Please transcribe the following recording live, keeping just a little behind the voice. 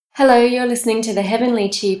Hello, you're listening to the Heavenly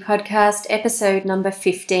Chi podcast, episode number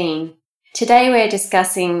 15. Today we're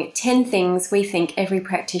discussing 10 things we think every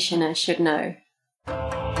practitioner should know.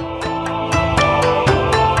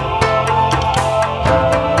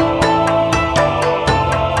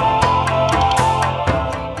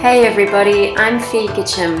 Hey everybody, I'm Fee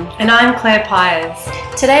Gitcham. And I'm Claire Pyers.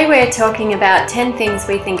 Today we're talking about 10 things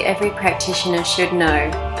we think every practitioner should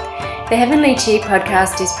know. The Heavenly Chi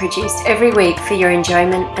podcast is produced every week for your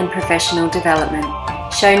enjoyment and professional development.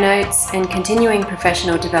 Show notes and continuing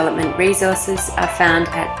professional development resources are found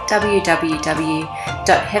at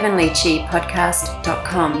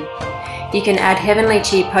www.heavenlychipodcast.com. You can add Heavenly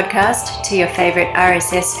Chi podcast to your favorite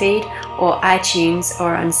RSS feed or iTunes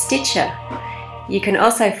or on Stitcher. You can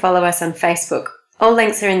also follow us on Facebook. All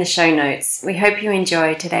links are in the show notes. We hope you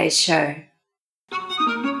enjoy today's show.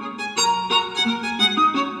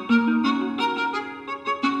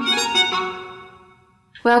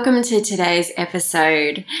 Welcome to today's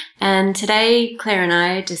episode, and today Claire and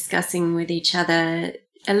I are discussing with each other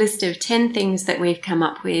a list of 10 things that we've come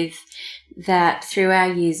up with that through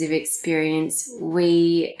our years of experience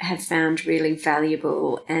we have found really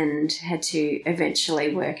valuable and had to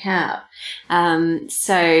eventually work out.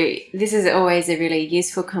 So this is always a really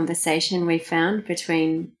useful conversation we found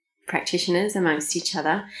between practitioners amongst each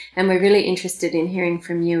other, and we're really interested in hearing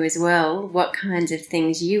from you as well what kinds of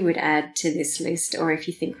things you would add to this list, or if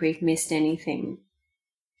you think we've missed anything.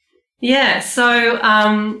 Yeah, so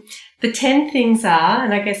the 10 things are,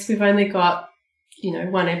 and I guess we've only got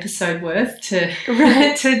one episode worth to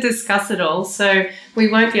to discuss it all, so we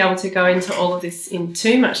won't be able to go into all of this in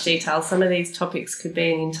too much detail. Some of these topics could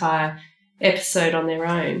be an entire episode on their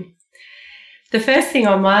own. The first thing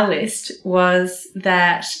on my list was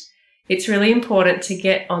that it's really important to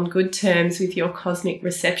get on good terms with your cosmic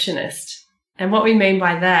receptionist. And what we mean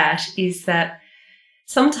by that is that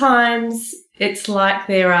sometimes it's like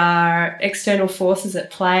there are external forces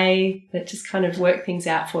at play that just kind of work things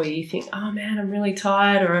out for you. You think, oh man, I'm really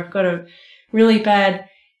tired, or I've got a really bad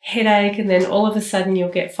headache. And then all of a sudden you'll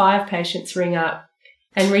get 5 patients ring up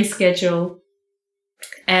and reschedule.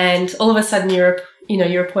 And all of a sudden your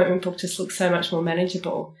appointment book just looks so much more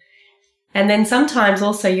manageable. And then sometimes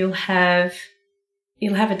also you'll have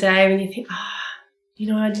a day when you think,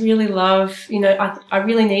 I'd really love, I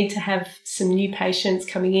really need to have some new patients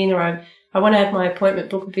coming in, or I want to have my appointment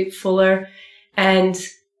book a bit fuller. And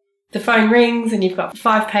the phone rings and you've got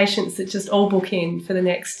 5 patients that just all book in for the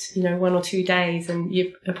next, 1 or 2 days, and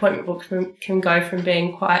your appointment book can go from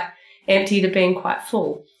being quite empty to being quite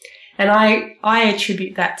full. And I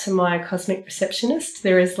attribute that to my cosmic receptionist.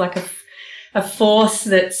 There is like a force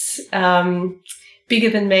that's bigger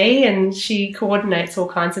than me, and she coordinates all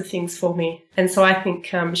kinds of things for me. And so I think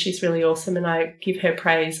she's really awesome, and I give her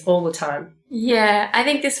praise all the time. Yeah, I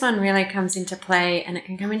think this one really comes into play, and it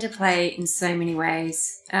can come into play in so many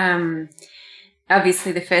ways.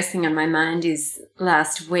 Obviously, the first thing on my mind is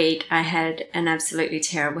last week I had an absolutely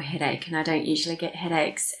terrible headache, and I don't usually get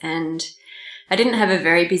headaches. And I didn't have a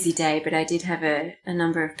very busy day, but I did have a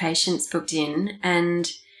number of patients booked in,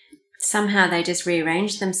 and somehow they just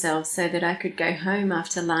rearranged themselves so that I could go home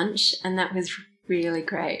after lunch, and that was really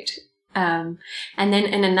great. And then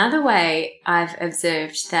in another way, I've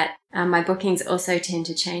observed that my bookings also tend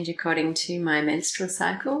to change according to my menstrual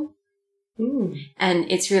cycle. And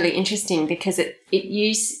it's really interesting because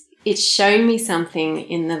it's shown me something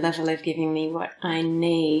in the level of giving me what I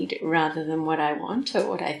need rather than what I want or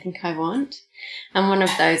what I think I want. And one of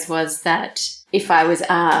those was that if I was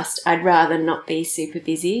asked, I'd rather not be super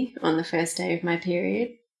busy on the first day of my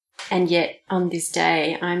period. And yet on this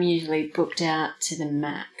day, I'm usually booked out to the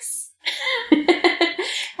max.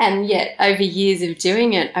 And yet over years of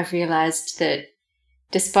doing it, I've realized that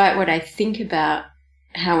despite what I think about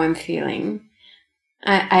how I'm feeling,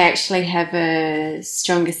 I actually have a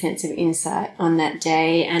stronger sense of insight on that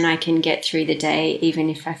day, and I can get through the day even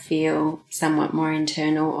if I feel somewhat more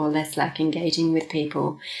internal or less like engaging with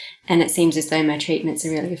people. And it seems as though my treatments are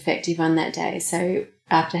really effective on that day. So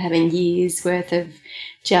after having years worth of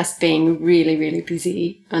just being really, really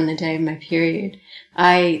busy on the day of my period,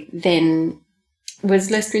 I then was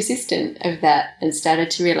less resistant of that and started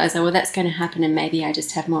to realize, that's going to happen, and maybe I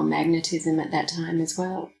just have more magnetism at that time as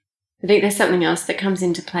well. I think there's something else that comes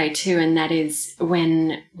into play too, and that is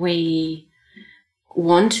when we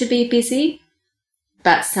want to be busy,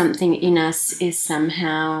 but something in us is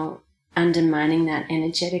somehow undermining that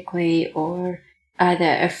energetically, or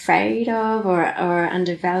either afraid of or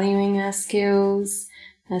undervaluing our skills,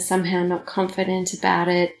 somehow not confident about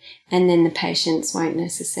it, and then the patients won't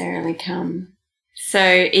necessarily come.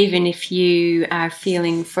 So even if you are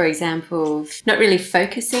feeling, for example, not really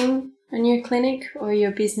focusing on your clinic or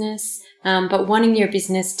your business, but wanting your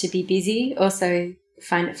business to be busy, also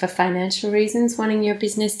for financial reasons, wanting your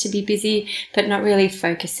business to be busy, but not really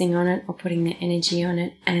focusing on it or putting the energy on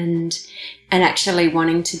it, and actually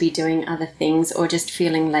wanting to be doing other things, or just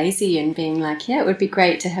feeling lazy and being like, yeah, it would be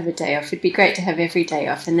great to have a day off. It'd be great to have every day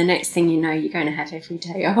off. And the next thing you know, you're going to have every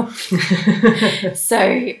day off. So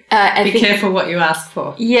be careful what you ask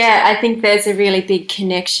for. Yeah, I think there's a really big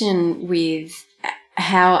connection with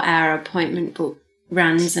how our appointment book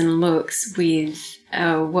runs and looks with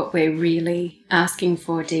what we're really asking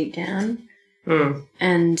for deep down.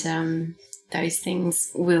 And those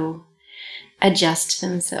things will adjust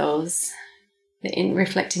themselves in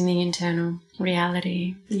reflecting the internal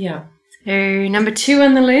reality. Yeah. So number 2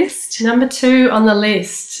 on the list. Number 2 on the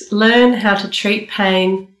list, learn how to treat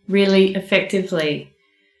pain really effectively.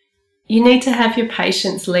 You need to have your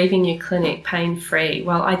patients leaving your clinic pain-free.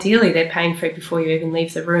 Well, ideally they're pain-free before you even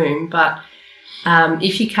leave the room, but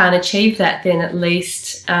if you can't achieve that, then at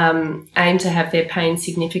least aim to have their pain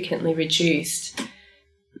significantly reduced.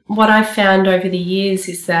 What I've found over the years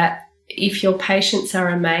is that if your patients are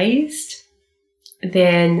amazed,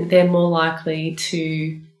 then they're more likely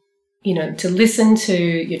to listen to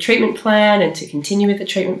your treatment plan and to continue with the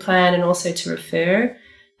treatment plan, and also to refer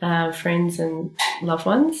friends and loved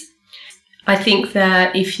ones. I think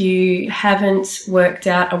that if you haven't worked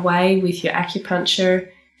out a way with your acupuncture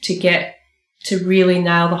to really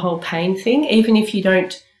nail the whole pain thing, even if you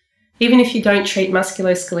don't treat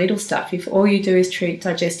musculoskeletal stuff, if all you do is treat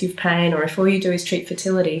digestive pain, or if all you do is treat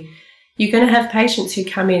fertility, you're going to have patients who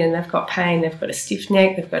come in and they've got pain, they've got a stiff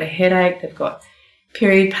neck, they've got a headache, they've got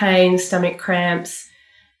period pain, stomach cramps,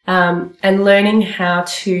 and learning how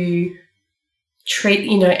to treat,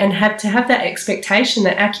 and have that expectation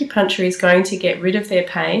that acupuncture is going to get rid of their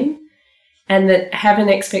pain, and that have an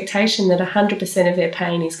expectation that 100% of their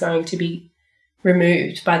pain is going to be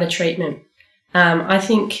removed by the treatment. I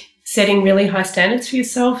think setting really high standards for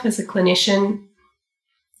yourself as a clinician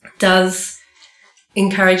does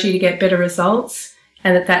encourage you to get better results,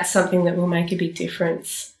 and that's something that will make a big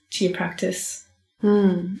difference to your practice.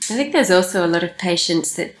 I think there's also a lot of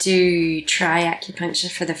patients that do try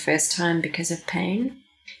acupuncture for the first time because of pain.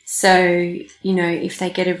 So, if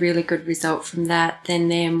they get a really good result from that, then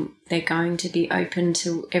they're going to be open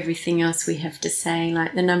to everything else we have to say.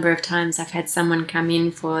 Like the number of times I've had someone come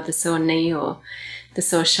in for the sore knee or the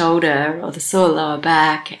sore shoulder or the sore lower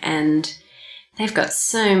back, and they've got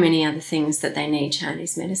so many other things that they need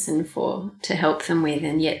Chinese medicine for to help them with,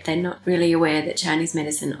 and yet they're not really aware that Chinese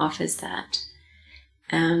medicine offers that.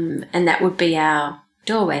 And that would be our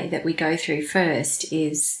doorway that we go through first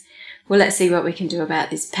is, well, let's see what we can do about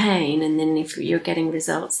this pain. And then if you're getting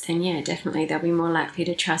results, then yeah, definitely they'll be more likely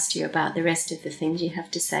to trust you about the rest of the things you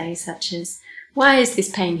have to say, such as, why is this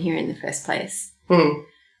pain here in the first place?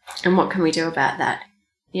 And what can we do about that?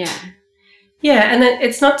 Yeah. Yeah, and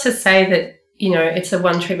it's not to say that, it's a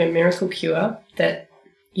one treatment miracle cure, that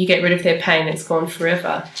you get rid of their pain, it's gone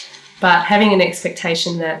forever. But having an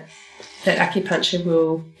expectation that acupuncture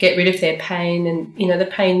will get rid of their pain, and, the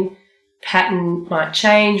pain pattern might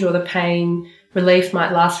change, or the pain relief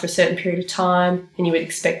might last for a certain period of time, and you would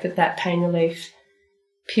expect that pain relief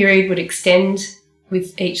period would extend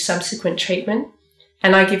with each subsequent treatment.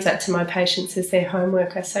 And I give that to my patients as their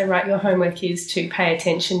homework. I say, right, your homework is to pay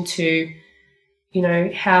attention to,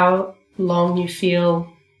 how long you feel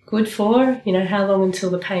good for, how long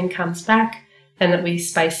until the pain comes back, and that we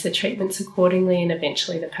space the treatments accordingly, and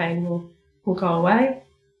eventually the pain will go away.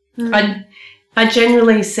 I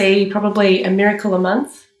generally see probably a miracle a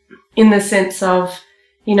month, in the sense of,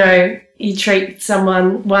 you treat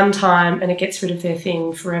someone one time and it gets rid of their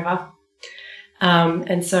thing forever.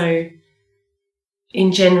 And so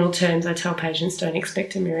in general terms, I tell patients, don't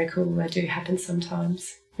expect a miracle. They do happen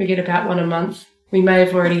sometimes. We get about one a month. We may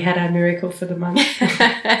have already had our miracle for the month.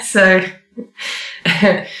 So,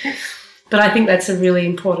 but I think that's a really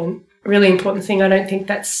important thing. I don't think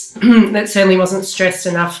that certainly wasn't stressed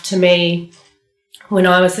enough to me when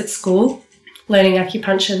I was at school learning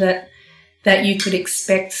acupuncture, that you could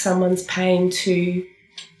expect someone's pain to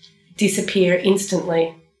disappear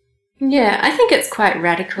instantly. Yeah, I think it's quite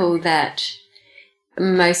radical that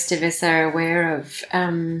most of us are aware of,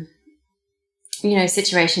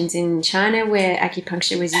 situations in China where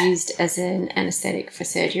acupuncture was used as an anesthetic for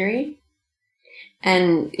surgery.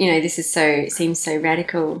 And, this seems so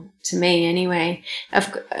radical to me anyway.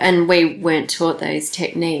 And we weren't taught those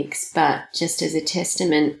techniques, but just as a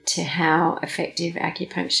testament to how effective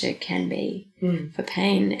acupuncture can be for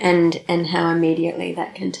pain, and how immediately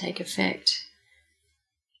that can take effect.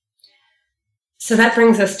 So that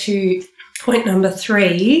brings us to point number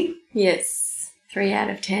 3. Yes, 3 out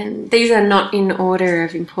of 10. These are not in order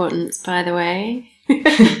of importance, by the way.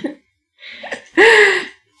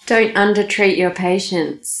 Don't undertreat your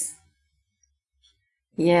patients.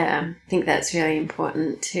 Yeah, I think that's really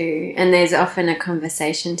important too. And there's often a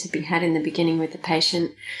conversation to be had in the beginning with the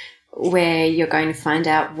patient where you're going to find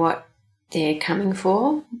out what they're coming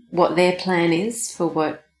for, what their plan is for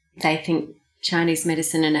what they think Chinese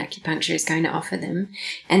medicine and acupuncture is going to offer them.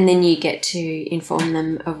 And then you get to inform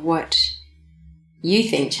them of what you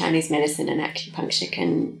think Chinese medicine and acupuncture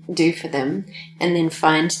can do for them, and then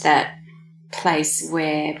find that place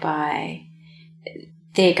whereby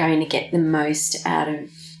they're going to get the most out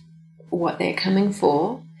of what they're coming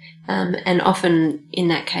for. And often in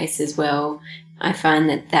that case as well, I find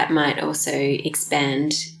that might also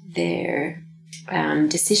expand their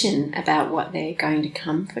decision about what they're going to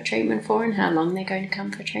come for treatment for and how long they're going to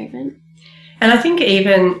come for treatment. And I think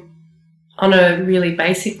even on a really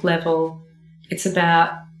basic level, it's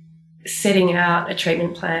about setting out a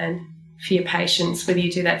treatment plan for your patients, whether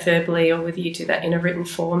you do that verbally or whether you do that in a written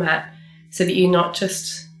format, so that you're not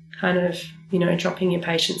just kind of, dropping your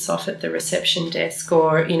patients off at the reception desk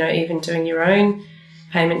or, even doing your own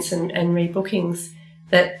payments and rebookings,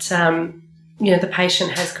 that, the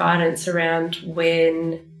patient has guidance around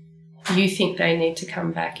when you think they need to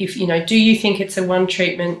come back. If, do you think it's a one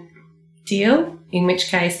treatment deal? In which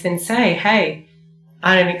case then say, hey,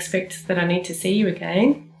 I don't expect that I need to see you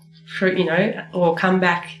again for, or come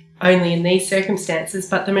back only in these circumstances,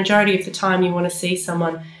 but the majority of the time you want to see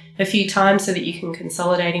someone a few times so that you can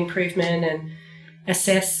consolidate improvement and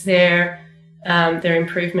assess their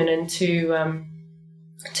improvement and to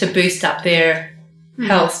boost up their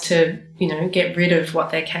health, to get rid of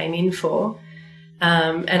what they came in for.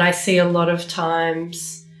 And I see a lot of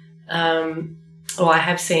times, I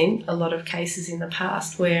have seen a lot of cases in the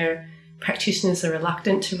past where practitioners are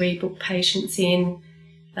reluctant to rebook patients in,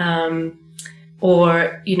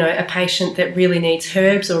 or, a patient that really needs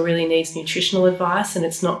herbs or really needs nutritional advice and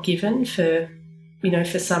it's not given for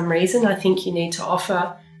some reason. I think you need to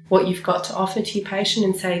offer what you've got to offer to your patient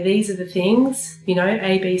and say, these are the things,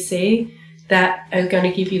 A, B, C, that are going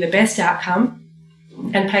to give you the best outcome.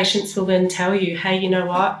 And patients will then tell you, hey, you know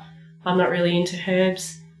what, I'm not really into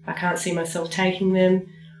herbs. I can't see myself taking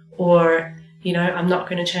them. Or, I'm not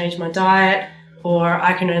going to change my diet, or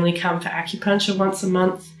I can only come for acupuncture once a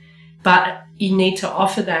month. But you need to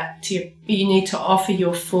offer that you need to offer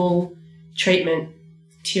your full treatment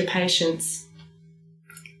to your patients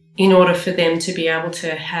in order for them to be able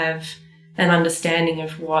to have an understanding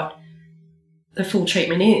of what the full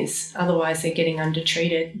treatment is. Otherwise, they're getting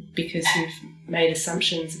undertreated because you've made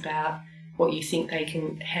assumptions about what you think they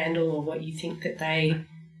can handle or what you think that they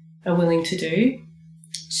are willing to do.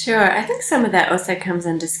 Sure. I think some of that also comes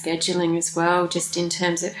under scheduling as well, just in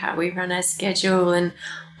terms of how we run our schedule and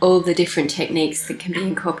all the different techniques that can be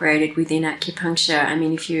incorporated within acupuncture. I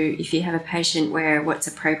mean, if you have a patient where what's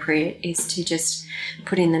appropriate is to just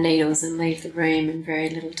put in the needles and leave the room and very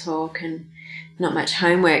little talk and not much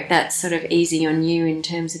homework, that's sort of easy on you in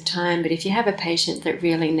terms of time. But if you have a patient that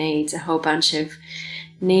really needs a whole bunch of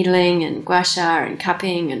needling and gua sha and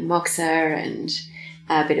cupping and moxa and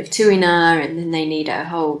a bit of tuina, and then they need a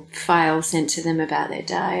whole file sent to them about their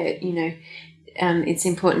diet, it's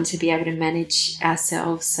important to be able to manage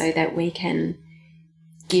ourselves so that we can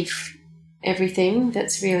give everything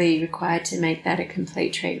that's really required to make that a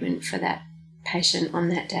complete treatment for that patient on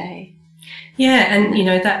that day. Yeah, and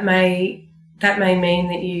that may mean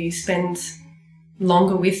that you spend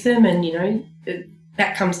longer with them, and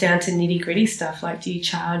that comes down to nitty-gritty stuff, like do you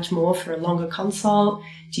charge more for a longer consult?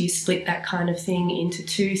 Do you split that kind of thing into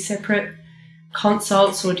 2 separate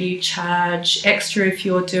consults, or do you charge extra if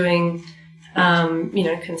you're doing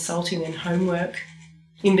consulting and homework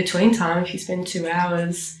in between time? If you spend 2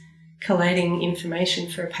 hours collating information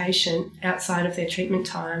for a patient outside of their treatment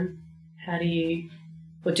time, do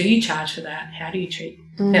you charge for that? How do you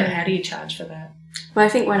charge for that? Well, I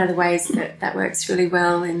think one of the ways that works really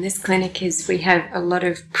well in this clinic is we have a lot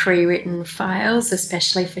of pre-written files,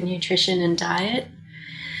 especially for nutrition and diet.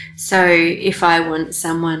 So if I want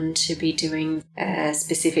someone to be doing a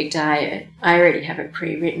specific diet, I already have it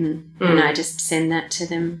pre-written and I just send that to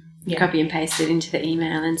them, copy and paste it into the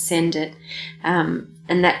email and send it. And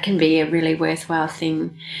that can be a really worthwhile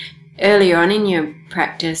thing earlier on in your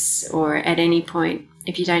practice, or at any point,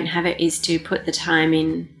 if you don't have it, is to put the time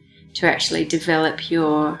in to actually develop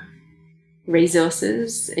your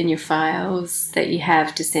resources and your files that you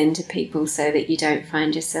have to send to people, so that you don't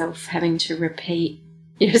find yourself having to repeat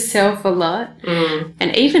yourself a lot.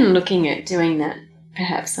 And even looking at doing that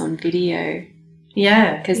perhaps on video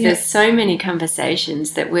Yeah. Because there's so many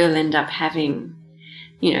conversations that we'll end up having,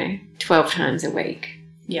 12 times a week.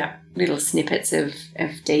 Yeah. Little snippets of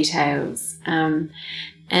details.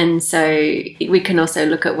 And so we can also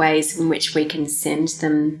look at ways in which we can send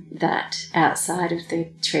them that outside of the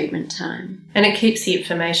treatment time. And it keeps the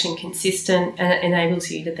information consistent, and it enables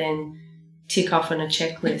you to then tick off on a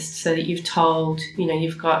checklist so that you've told,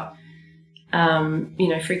 you've got,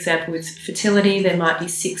 for example, with fertility, there might be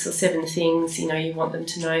 6 or 7 things. You want them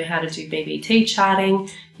to know how to do BBT charting.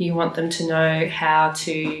 You want them to know how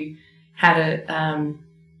to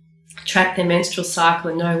track their menstrual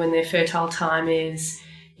cycle and know when their fertile time is.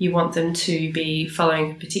 You want them to be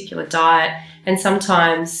following a particular diet. And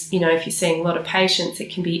sometimes, if you're seeing a lot of patients,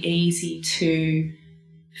 it can be easy to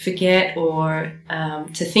forget or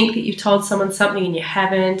to think that you've told someone something and you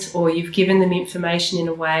haven't, or you've given them information in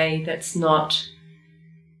a way that's not,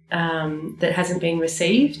 that hasn't been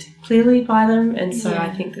received clearly by them. And so I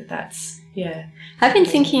think that's. I've been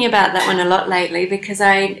thinking about that one a lot lately because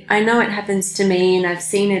I know it happens to me, and I've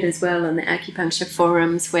seen it as well on the acupuncture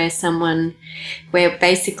forums where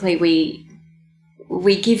basically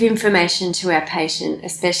we give information to our patient,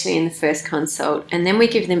 especially in the first consult, and then we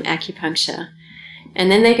give them acupuncture, and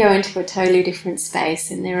then they go into a totally different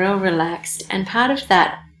space and they're all relaxed. And part of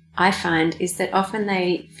that, I find, is that often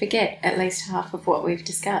they forget at least half of what we've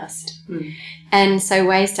discussed. And so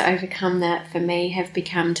ways to overcome that for me have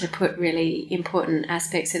become to put really important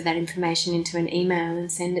aspects of that information into an email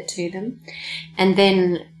and send it to them, and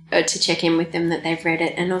then to check in with them that they've read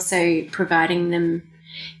it, and also providing them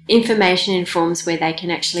information in forms where they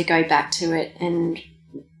can actually go back to it and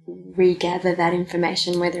regather that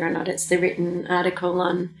information, whether or not it's the written article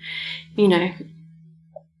on,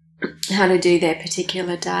 how to do their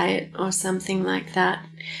particular diet or something like that.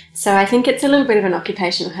 So I think it's a little bit of an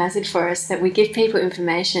occupational hazard for us that we give people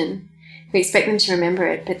information, we expect them to remember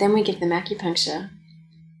it, but then we give them acupuncture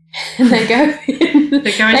and they go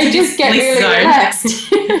they just get really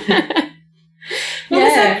relaxed. What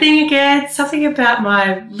was that thing again? Something about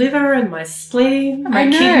my liver and my spleen, my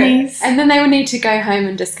kidneys. And then they will need to go home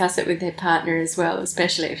and discuss it with their partner as well,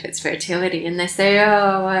 especially if it's fertility. And they say,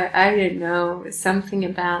 I don't know, something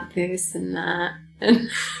about this and that. And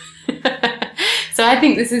so I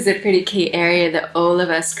think this is a pretty key area that all of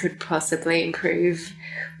us could possibly improve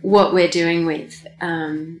what we're doing with,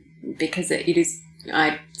 because it is,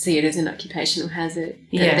 I see it as an occupational hazard.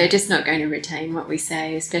 They're just not going to retain what we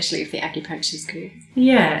say, especially if the acupuncture is good.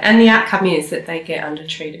 Yeah, and the outcome is that they get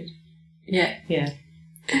undertreated. Yeah.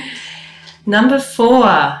 Number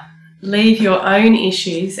 4, leave your own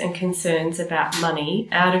issues and concerns about money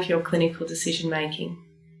out of your clinical decision making.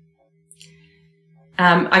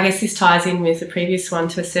 I guess this ties in with the previous one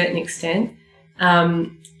to a certain extent.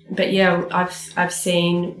 But yeah, I've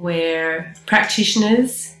seen where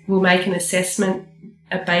practitioners will make an assessment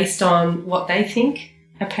based on what they think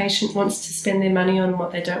a patient wants to spend their money on,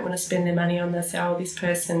 what they don't want to spend their money on. They say, this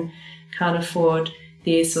person can't afford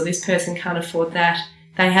this, or this person can't afford that.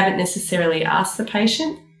 They haven't necessarily asked the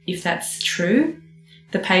patient if that's true.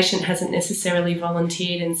 The patient hasn't necessarily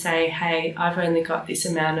volunteered and say, hey, I've only got this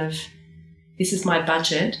is my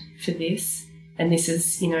budget for this, and this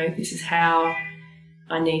is how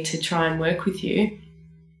I need to try and work with you.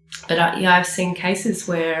 But I've seen cases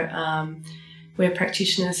where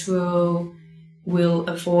practitioners will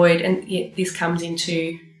avoid, and this comes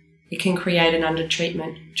into, it can create an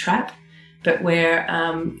under-treatment trap, but where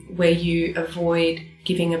you avoid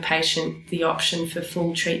giving a patient the option for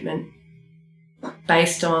full treatment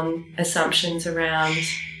based on assumptions around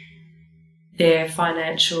their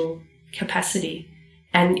financial capacity.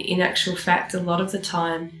 And in actual fact, a lot of the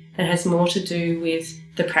time, it has more to do with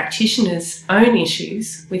the practitioner's own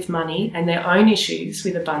issues with money and their own issues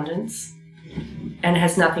with abundance, and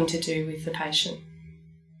has nothing to do with the patient.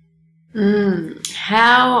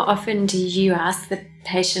 How often do you ask the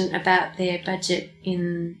patient about their budget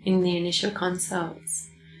in the initial consults?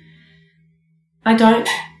 I don't,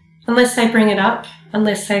 unless they bring it up,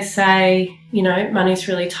 unless they say, money's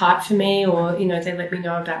really tight for me, or, they let me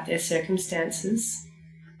know about their circumstances.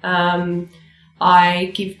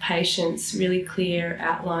 I give patients really clear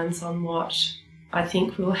outlines on what I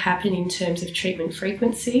think will happen in terms of treatment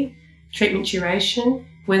frequency, treatment duration,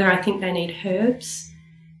 whether I think they need herbs.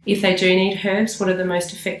 If they do need herbs, what are the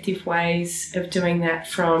most effective ways of doing that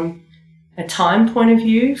from a time point of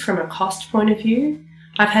view, from a cost point of view?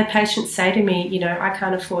 I've had patients say to me, I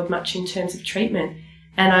can't afford much in terms of treatment.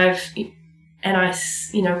 And I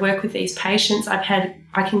work with these patients. I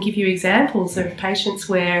can give you examples of patients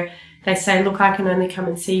where they say, look, I can only come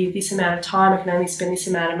and see you this amount of time. I can only spend this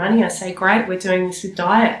amount of money. I say, great, we're doing this with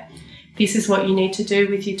diet. this is what you need to do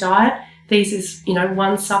with your diet. These is,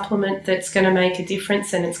 one supplement that's going to make a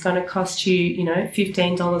difference, and it's going to cost you,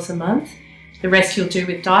 $15 a month. The rest you'll do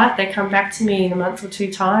with diet. They come back to me in a month or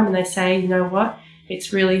two time and they say, you know what,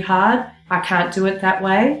 it's really hard. I can't do it that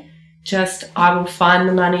way. I will find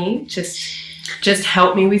the money. Just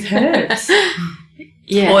help me with herbs.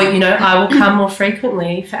 Yeah. Or, I will come more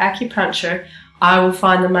frequently for acupuncture. I will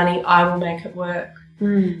find the money. I will make it work.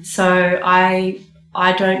 So I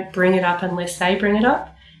don't bring it up unless they bring it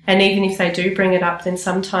up. And even if they do bring it up, then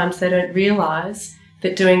sometimes they don't realise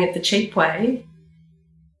that doing it the cheap way,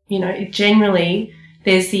 generally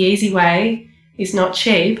there's the easy way is not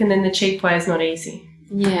cheap, and then the cheap way is not easy.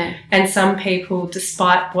 Yeah. And some people,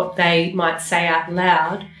 despite what they might say out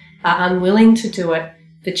loud, are unwilling to do it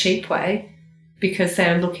the cheap way because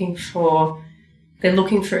they're looking for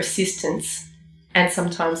assistance. And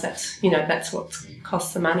sometimes that's what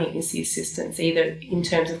costs the money, is the assistance, either in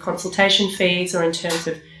terms of consultation fees or in terms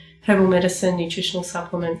of herbal medicine, nutritional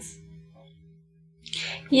supplements.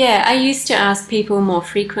 Yeah, I used to ask people more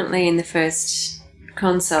frequently in the first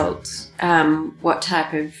consult what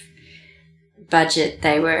type of budget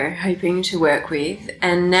they were hoping to work with,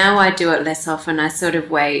 and now I do it less often. I sort of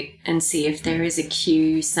wait and see if there is a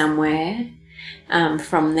cue somewhere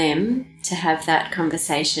from them to have that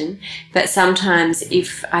conversation. But sometimes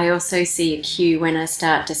if I also see a cue when I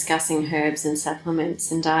start discussing herbs and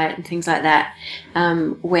supplements and diet and things like that,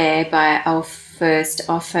 whereby I'll first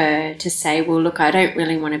offer to say, well, look, I don't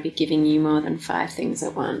really want to be giving you more than 5 things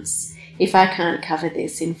at once. If I can't cover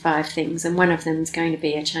this in 5 things, and one of them is going to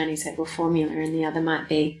be a Chinese herbal formula and the other might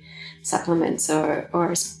be supplements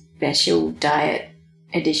or special diet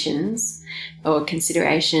additions or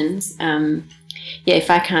considerations, if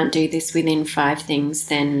I can't do this within 5 things,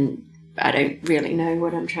 then I don't really know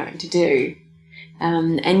what I'm trying to do.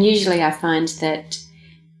 And usually I find that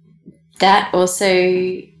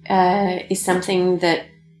also is something that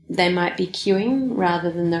they might be queuing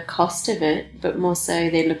rather than the cost of it, but more so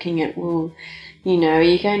they're looking at, well, are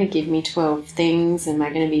you going to give me 12 things? Am I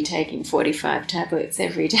going to be taking 45 tablets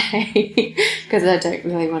every day? Because I don't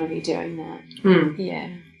really want to be doing that. Yeah.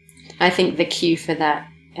 I think the queue for that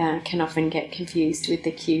can often get confused with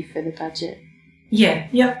the queue for the budget. Yeah,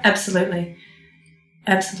 absolutely.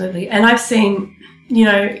 Absolutely. And I've seen,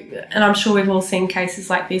 and I'm sure we've all seen cases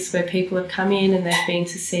like this where people have come in and they've been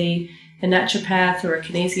to see a naturopath or a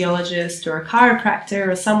kinesiologist or a chiropractor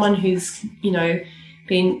or someone who's,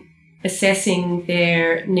 been assessing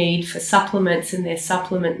their need for supplements, and their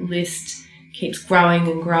supplement list keeps growing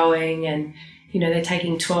and growing, and, they're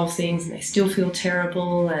taking 12 things and they still feel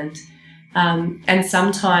terrible. And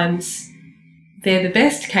sometimes they're the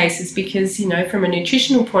best cases because, from a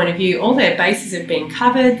nutritional point of view, all their bases have been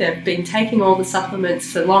covered. They've been taking all the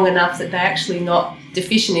supplements for long enough that they're actually not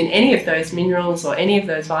deficient in any of those minerals or any of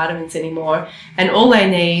those vitamins anymore. And all they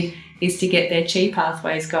need is to get their qi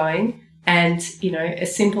pathways going, and, a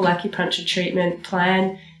simple acupuncture treatment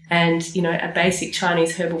plan and, a basic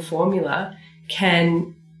Chinese herbal formula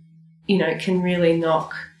can really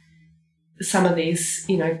knock some of these,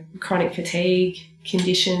 chronic fatigue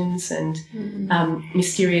conditions and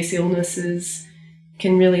mysterious illnesses,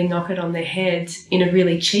 can really knock it on the head in a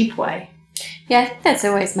really cheap way. Yeah, I think that's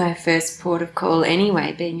always my first port of call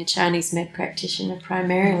anyway, being a Chinese med practitioner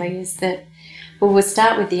primarily, is that, well, we'll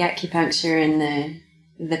start with the acupuncture and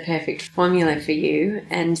the perfect formula for you,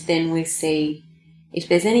 and then we see if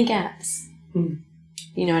there's any gaps.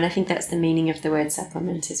 And I think that's the meaning of the word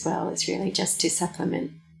supplement as well. It's really just to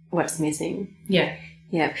supplement what's missing. Yeah.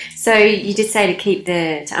 Yeah. So you did say to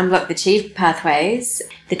unblock the qi pathways.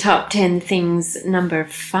 The top 10 things, number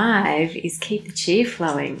 5 is keep the qi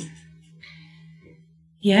flowing.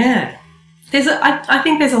 Yeah. I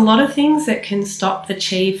think there's a lot of things that can stop the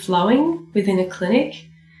qi flowing within a clinic.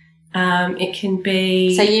 It can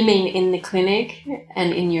be... So you mean in the clinic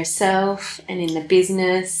and in yourself and in the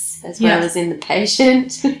business as well as in the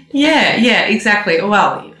patient? Yeah, exactly.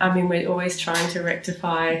 Well, we're always trying to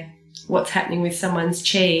rectify what's happening with someone's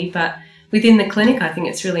qi, but within the clinic I think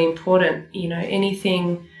it's really important,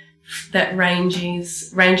 anything that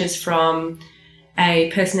ranges from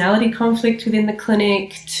a personality conflict within the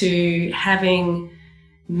clinic to having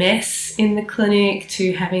mess in the clinic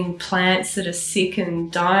to having plants that are sick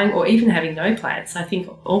and dying, or even having no plants. I think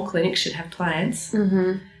all clinics should have plants.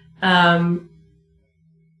 I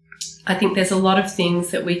think there's a lot of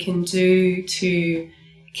things that we can do to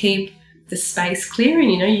keep the space clear,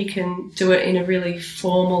 and you can do it in a really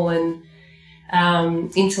formal and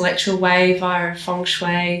intellectual way via a feng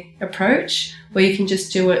shui approach, or you can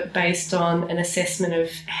just do it based on an assessment of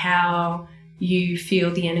how you feel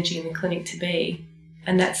the energy in the clinic to be.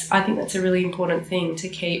 I think that's a really important thing, to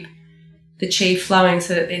keep the chi flowing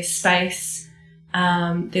so that there's space,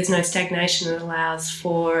 there's no stagnation, that allows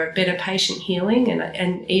for better patient healing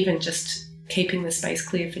and even just keeping the space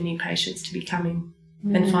clear for new patients to be coming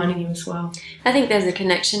and finding you as well. I think there's a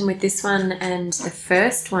connection with this one and the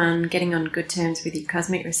first one, getting on good terms with your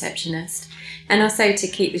cosmic receptionist, and also to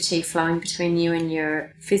keep the chi flowing between you and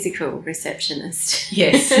your physical receptionist.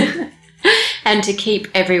 Yes. And to keep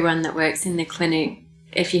everyone that works in the clinic,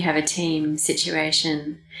 if you have a team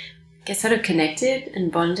situation, get sort of connected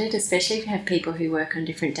and bonded, especially if you have people who work on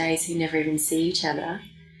different days who never even see each other,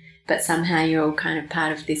 but somehow you're all kind of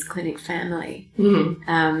part of this clinic family.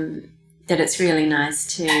 That it's really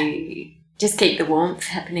nice to just keep the warmth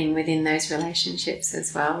happening within those relationships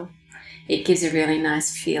as well. It gives a really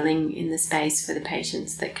nice feeling in the space for the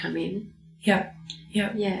patients that come in. Yeah.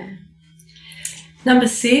 Number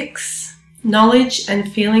 6, knowledge and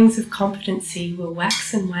feelings of competency will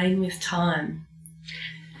wax and wane with time.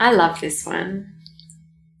 I love this one.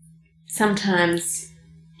 Sometimes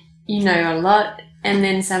you know a lot, and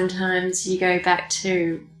then sometimes you go back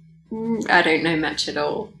to, I don't know much at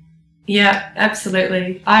all. Yeah,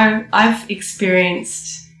 absolutely. I've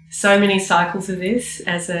experienced so many cycles of this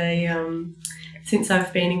as since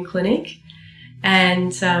I've been in clinic,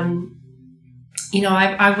 and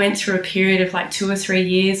I went through a period of like 2 or 3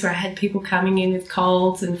 years where I had people coming in with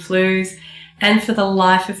colds and flus, and for the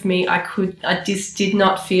life of me, I just did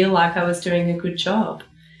not feel like I was doing a good job.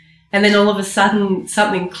 And then all of a sudden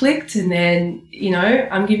something clicked, and then,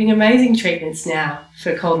 I'm giving amazing treatments now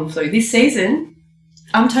for cold and flu. This season,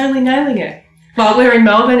 I'm totally nailing it. Well, we're in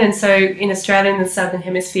Melbourne, and so in Australia, in the Southern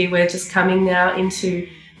Hemisphere, we're just coming now into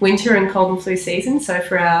winter and cold and flu season. So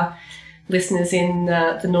for our listeners in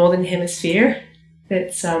the Northern Hemisphere,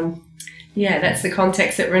 that's the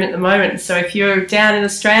context that we're in at the moment. So if you're down in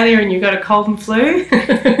Australia and you've got a cold and flu,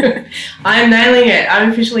 I'm nailing it.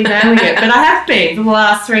 I'm officially nailing it. But I have been for the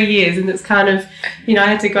last 3 years, and it's kind of, I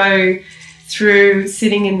had to go through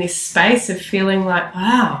sitting in this space of feeling like,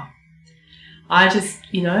 wow, I just,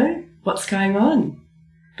 what's going on?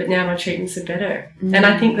 But now my treatments are better. And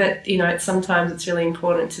I think that, sometimes it's really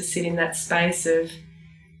important to sit in that space of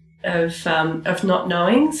not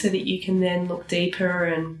knowing, so that you can then look deeper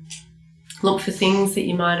and look for things that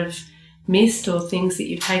you might have missed, or things that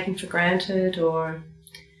you've taken for granted, or...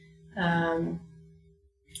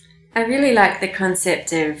 I really like the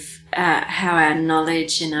concept of how our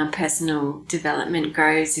knowledge and our personal development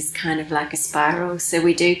grows is kind of like a spiral. So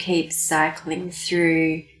we do keep cycling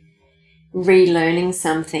through relearning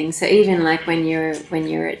something. So even like when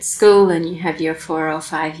you're at school and you have your 4 or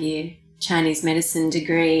 5 year Chinese medicine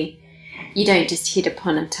degree, you don't just hit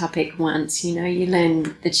upon a topic once, you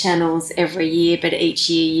learn the channels every year, but each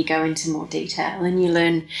year you go into more detail, and you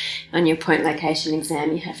learn on your point location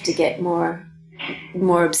exam, you have to get more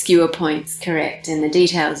obscure points correct, and the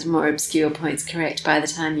details of more obscure points correct by the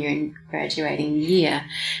time you're in graduating year.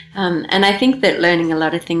 And I think that learning a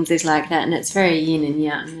lot of things is like that, and it's very yin and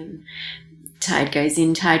yang, and tide goes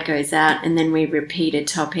in, tide goes out, and then we repeat a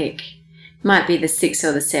topic. Might be the 6th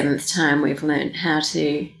or the 7th time we've learned how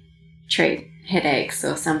to treat headaches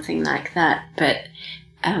or something like that, but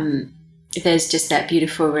there's just that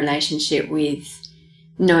beautiful relationship with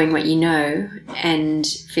knowing what you know and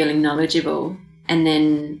feeling knowledgeable, and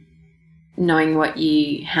then knowing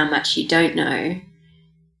how much you don't know,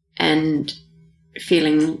 and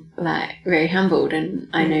feeling like very humbled and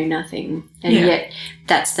I know nothing. And yet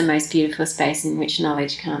that's the most beautiful space in which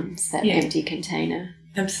knowledge comes, that empty container.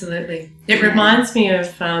 Absolutely. It reminds me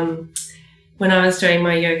of when I was doing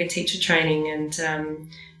my yoga teacher training, and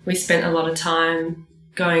we spent a lot of time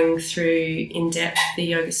going through in depth the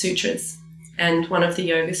Yoga Sutras. And one of the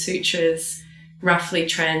Yoga Sutras roughly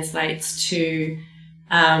translates to,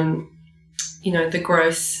 the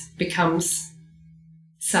gross becomes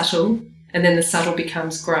subtle, and then the subtle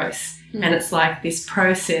becomes gross. And it's like this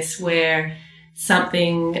process where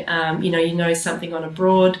something, you know something on a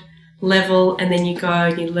broad level, and then you go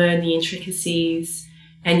and you learn the intricacies,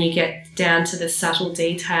 and you get down to the subtle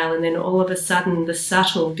detail, and then all of a sudden the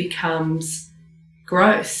subtle becomes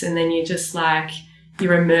gross, and then you're just like,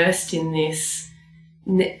 you're immersed in this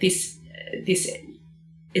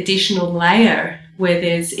additional layer where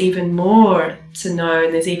there's even more to know,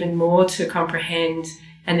 and there's even more to comprehend,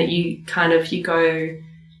 and that you go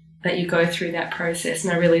through that process.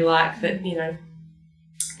 And I really like that,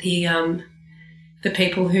 the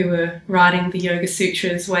people who were writing the Yoga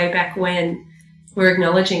Sutras way back when were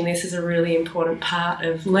acknowledging this as a really important part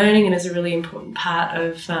of learning, and as a really important part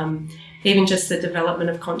of even just the development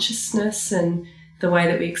of consciousness and the way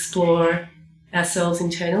that we explore ourselves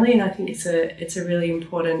internally. And I think it's a really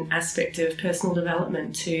important aspect of personal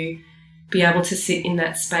development to be able to sit in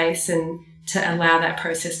that space and to allow that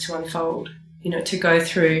process to unfold, to go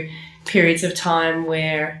through periods of time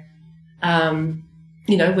where, where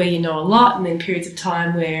you know a lot, and then periods of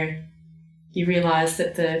time where you realise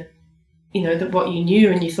that that what you knew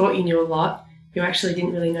and you thought you knew a lot, you actually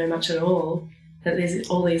didn't really know much at all, that there's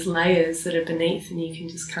all these layers that are beneath, and you can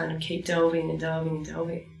just kind of keep delving and delving and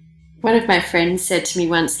delving. One of my friends said to me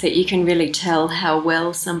once that you can really tell how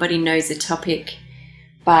well somebody knows a topic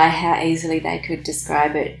by how easily they could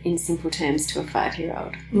describe it in simple terms to a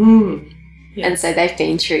 5-year-old. Yeah. And so they've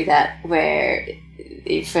been through that, where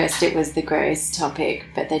at first it was the gross topic,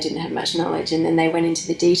 but they didn't have much knowledge, and then they went into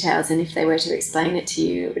the details, and if they were to explain it to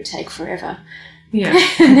you, it would take forever. Yeah.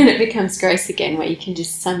 And then it becomes gross again, where you can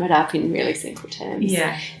just sum it up in really simple terms.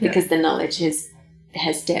 Yeah. Because the knowledge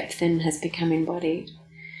has depth and has become embodied.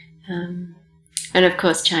 And of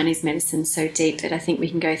course, Chinese medicine's so deep that I think we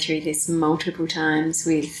can go through this multiple times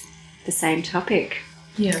with the same topic.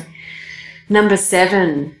 Yeah. Number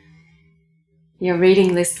 7, your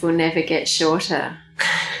reading list will never get shorter.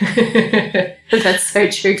 That's so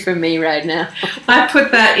true for me right now. I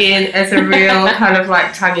put that in as a real kind of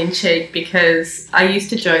like tongue-in-cheek, because I used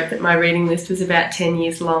to joke that my reading list was about 10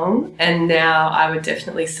 years long, and now I would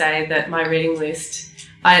definitely say that my reading list,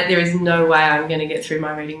 there is no way I'm going to get through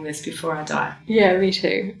my reading list before I die. Yeah, me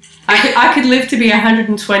too. I could live to be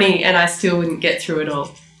 120 and I still wouldn't get through it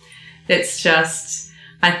all. It's just,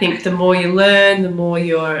 I think the more you learn, the more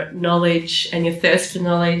your knowledge and your thirst for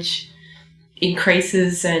knowledge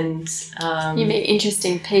increases, and you meet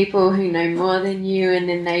interesting people who know more than you, and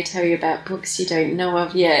then they tell you about books you don't know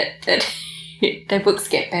of yet, that their books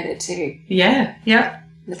get better too. Yeah.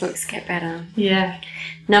 The books get better. Yeah.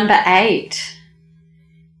 Number 8.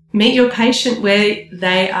 Meet your patient where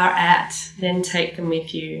they are at, then take them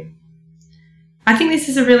with you. I think this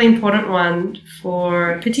is a really important one,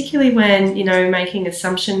 for particularly when, making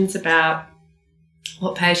assumptions about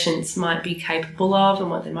what patients might be capable of and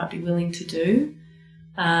what they might be willing to do.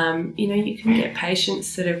 You can get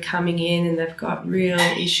patients that are coming in and they've got real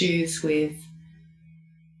issues with,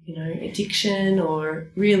 addiction, or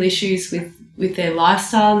real issues with their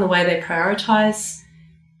lifestyle and the way they prioritise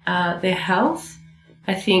their health.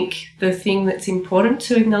 I think the thing that's important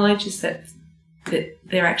to acknowledge is that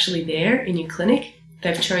they're actually there in your clinic.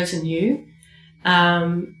 They've chosen you.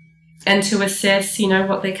 And to assess,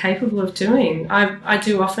 what they're capable of doing. I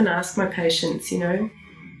do often ask my patients,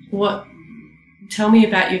 tell me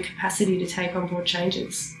about your capacity to take on board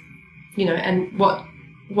changes, and what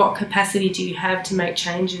capacity do you have to make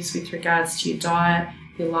changes with regards to your diet,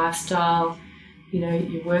 your lifestyle,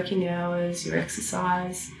 your working hours, your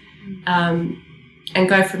exercise, and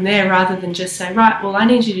go from there, rather than just say, right, well, I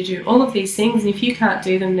need you to do all of these things, and if you can't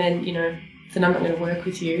do them, then I'm not going to work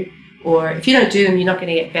with you. Or if you don't do them, you're not going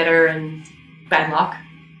to get better, and bad luck.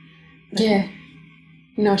 Yeah.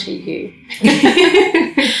 Naughty you.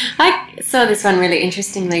 I saw this one really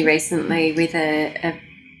interestingly recently with a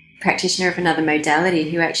practitioner of another modality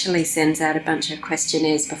who actually sends out a bunch of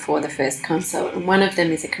questionnaires before the first consult. And one of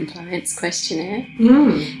them is a compliance questionnaire.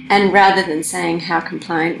 And rather than saying, how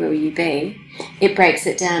compliant will you be, it breaks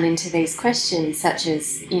it down into these questions such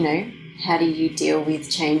as, how do you deal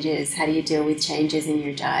with changes? How do you deal with changes in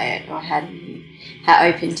your diet? Or how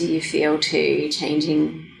open do you feel to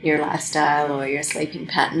changing your lifestyle or your sleeping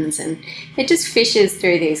patterns? And it just fishes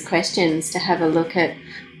through these questions to have a look at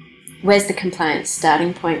where's the compliance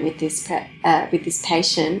starting point with this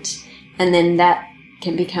patient, and then that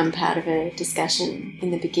can become part of a discussion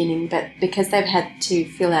in the beginning. But because they've had to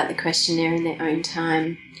fill out the questionnaire in their own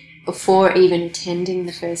time before even attending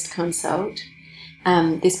the first consult,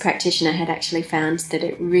 this practitioner had actually found that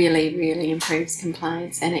it really, really improves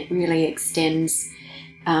compliance, and it really extends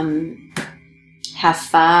how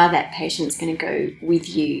far that patient's going to go with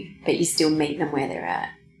you, but you still meet them where they're at.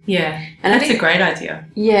 Yeah, and that's a great idea.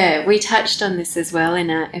 Yeah, we touched on this as well in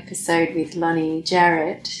our episode with Lonnie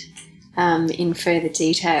Jarrett in further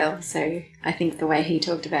detail. So I think the way he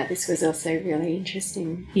talked about this was also really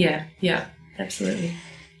interesting. Yeah, absolutely.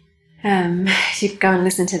 You go and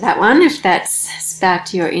listen to that one if that's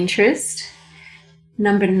sparked your interest.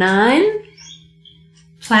 Number 9.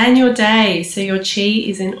 Plan your day so your chi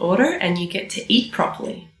is in order and you get to eat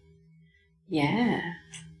properly. Yeah.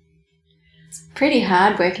 It's pretty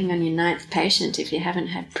hard working on your 9th patient if you haven't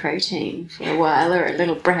had protein for a while or a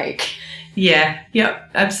little break. Yeah,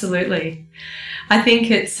 absolutely. I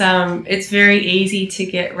think it's very easy to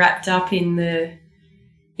get wrapped up in the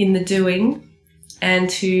doing, and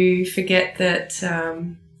to forget that,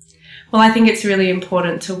 I think it's really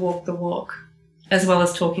important to walk the walk. as well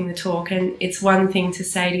as talking the talk. And it's one thing to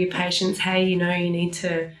say to your patients, hey, you need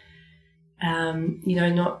to,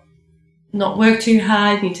 not work too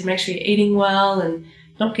hard. You need to make sure you're eating well and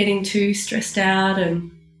not getting too stressed out.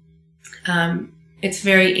 And it's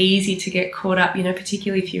very easy to get caught up,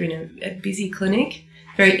 particularly if you're in a busy clinic,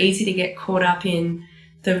 very easy to get caught up in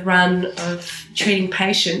the run of treating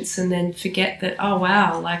patients and then forget that, oh,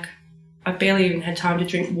 wow, like I barely even had time to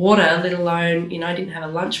drink water, let alone, I didn't have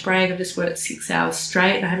a lunch break. I've just worked 6 hours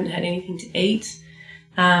straight and I haven't had anything to eat.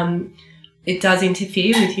 It does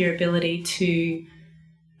interfere with your ability to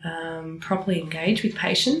properly engage with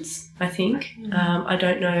patients, I think. I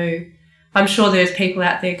don't know. I'm sure there's people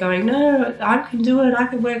out there going, no, I can do it. I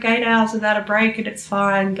can work 8 hours without a break and it's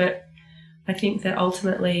fine. But I think that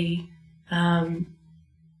ultimately,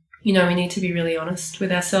 we need to be really honest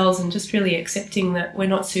with ourselves and just really accepting that we're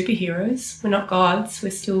not superheroes. We're not gods.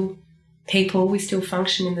 We're still people. We still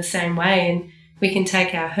function in the same way. And we can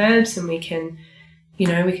take our herbs and we can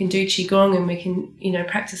do Qigong and we can,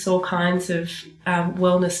 practice all kinds of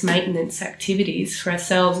wellness maintenance activities for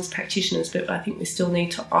ourselves as practitioners. But I think we still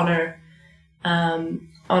need to honour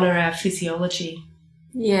our physiology.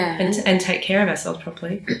 Yeah. And take care of ourselves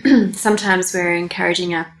properly. Sometimes we're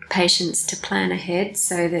encouraging our patients to plan ahead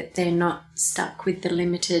so that they're not stuck with the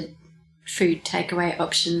limited food takeaway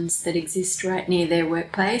options that exist right near their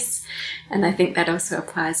workplace. And I think that also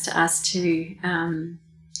applies to us to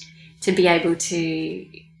be able to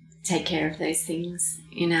take care of those things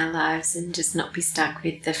in our lives and just not be stuck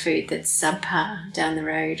with the food that's subpar down the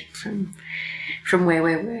road from where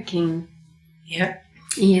we're working. Yeah.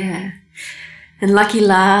 Yeah. And lucky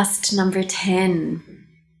last, number 10,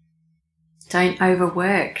 don't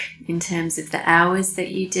overwork in terms of the hours that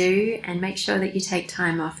you do and make sure that you take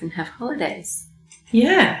time off and have holidays.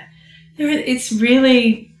 Yeah. It's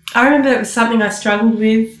really, I remember it was something I struggled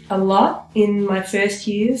with a lot in my first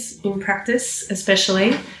years in practice,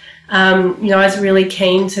 especially. I was really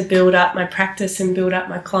keen to build up my practice and build up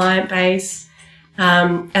my client base.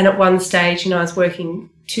 And at one stage, I was working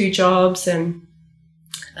 2 jobs and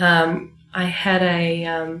I had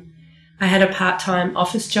a part-time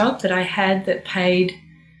office job that I had that paid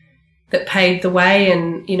the way,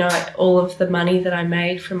 and all of the money that I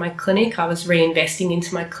made from my clinic I was reinvesting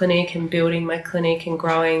into my clinic and building my clinic and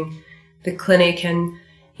growing the clinic. And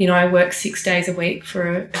I worked 6 days a week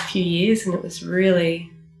for a few years, and it was really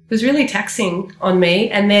taxing on me.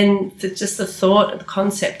 And then the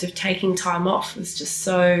concept of taking time off was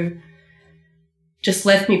just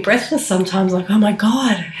left me breathless sometimes, like, oh my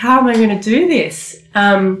God, how am I going to do this?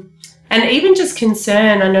 And even just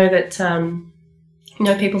concern. I know that,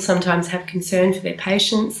 people sometimes have concern for their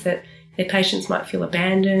patients, that their patients might feel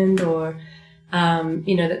abandoned or,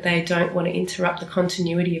 that they don't want to interrupt the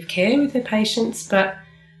continuity of care with their patients. But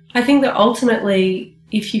I think that ultimately,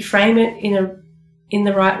 if you frame it in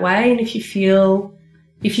the right way, and if you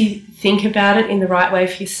think about it in the right way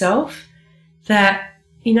for yourself, that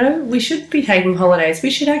we should be taking holidays.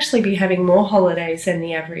 We should actually be having more holidays than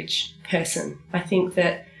the average person. I think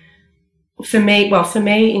that for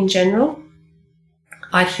me in general,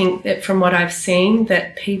 I think that from what I've seen,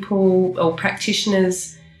 that people or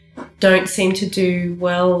practitioners don't seem to do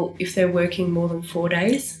well if they're working more than 4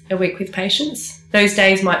 days a week with patients. Those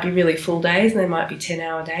days might be really full days and they might be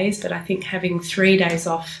 10-hour days, but I think having 3 days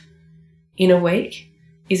off in a week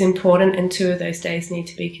is important, and 2 of those days need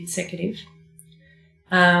to be consecutive.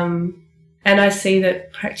 And I see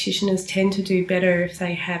that practitioners tend to do better if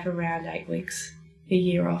they have around 8 weeks a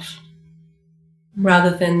year off, rather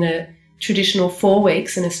than the traditional 4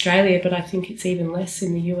 weeks in Australia, but I think it's even less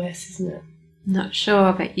in the US, isn't it? Not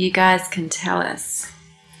sure, but you guys can tell us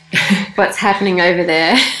what's happening over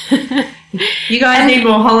there. You guys need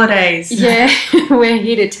more holidays. Yeah, we're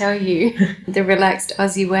here to tell you the relaxed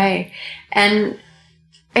Aussie way. And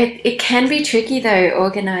it can be tricky though,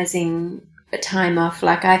 organising a time off.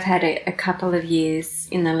 Like I've had a couple of years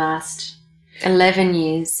in the last 11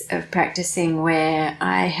 years of practicing where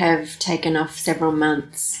I have taken off several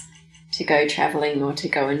months to go travelling or to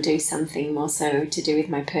go and do something more so to do with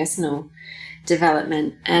my personal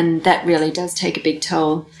development, and that really does take a big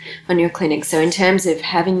toll on your clinic. So in terms of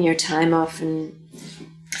having your time off and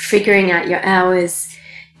figuring out your hours,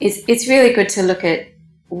 it's really good to look at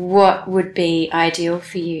what would be ideal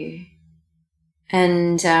for you.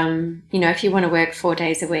 And, if you want to work 4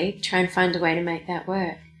 days a week, try and find a way to make that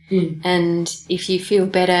work. And if you feel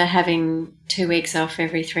better having 2 weeks off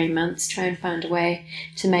every 3 months, try and find a way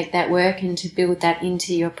to make that work and to build that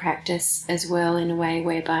into your practice as well, in a way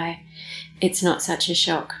whereby it's not such a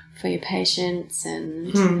shock for your patients.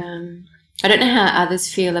 And I don't know how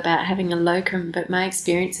others feel about having a locum, but my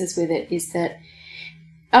experiences with it is that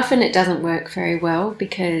often it doesn't work very well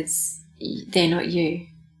because they're not you.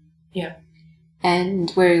 Yeah.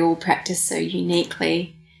 And we all practice so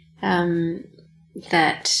uniquely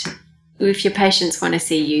that if your patients want to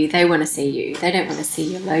see you, they want to see you. They don't want to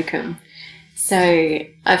see your locum. So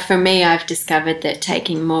for me, I've discovered that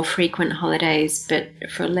taking more frequent holidays but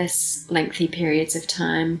for less lengthy periods of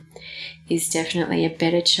time is definitely a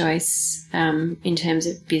better choice in terms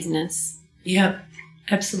of business. Yeah,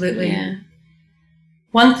 absolutely. Yeah.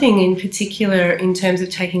 One thing in particular in terms of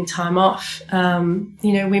taking time off,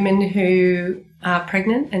 women who are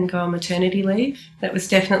pregnant and go on maternity leave, that was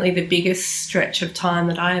definitely the biggest stretch of time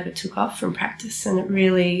that I ever took off from practice. And it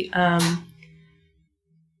really,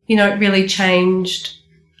 it really changed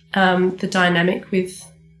the dynamic with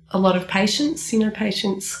a lot of patients.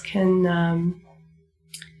 Patients can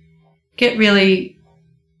get really,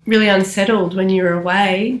 really unsettled when you're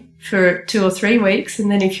away for 2 or 3 weeks,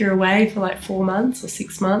 and then if you're away for like 4 months or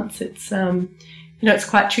 6 months, it's it's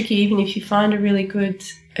quite tricky. Even if you find a really good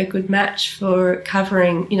match for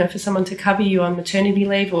covering, for someone to cover you on maternity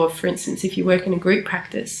leave, or for instance if you work in a group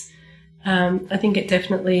practice, I think it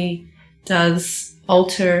definitely does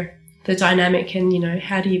alter the dynamic. And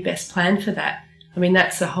how do you best plan for that? I mean,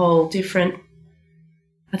 that's a whole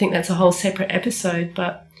separate episode,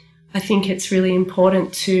 but I think it's really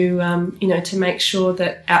important to, to make sure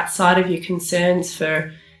that outside of your concerns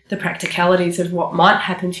for the practicalities of what might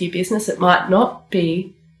happen to your business, it might not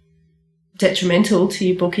be detrimental to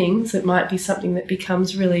your bookings. It might be something that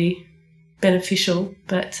becomes really beneficial.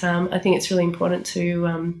 But I think it's really important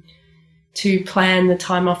to plan the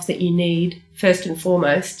time off that you need first and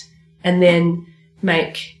foremost, and then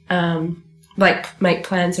make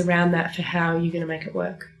plans around that for how you're going to make it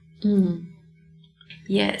work. Mm.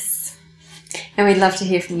 Yes. And we'd love to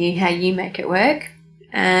hear from you how you make it work,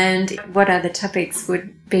 and what other topics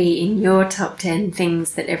would be in your top 10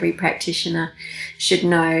 things that every practitioner should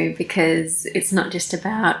know, because it's not just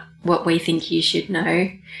about what we think you should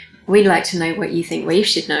know. We'd like to know what you think we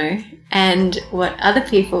should know and what other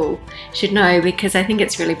people should know, because I think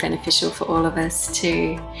it's really beneficial for all of us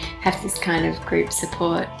to have this kind of group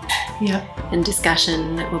support and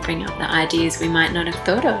discussion that will bring up the ideas we might not have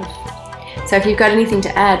thought of. So if you've got anything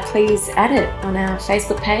to add, please add it on our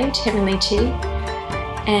Facebook page, Heavenly Chi.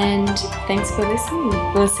 And thanks for listening.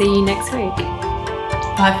 We'll see you next week.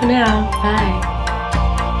 Bye for now. Bye.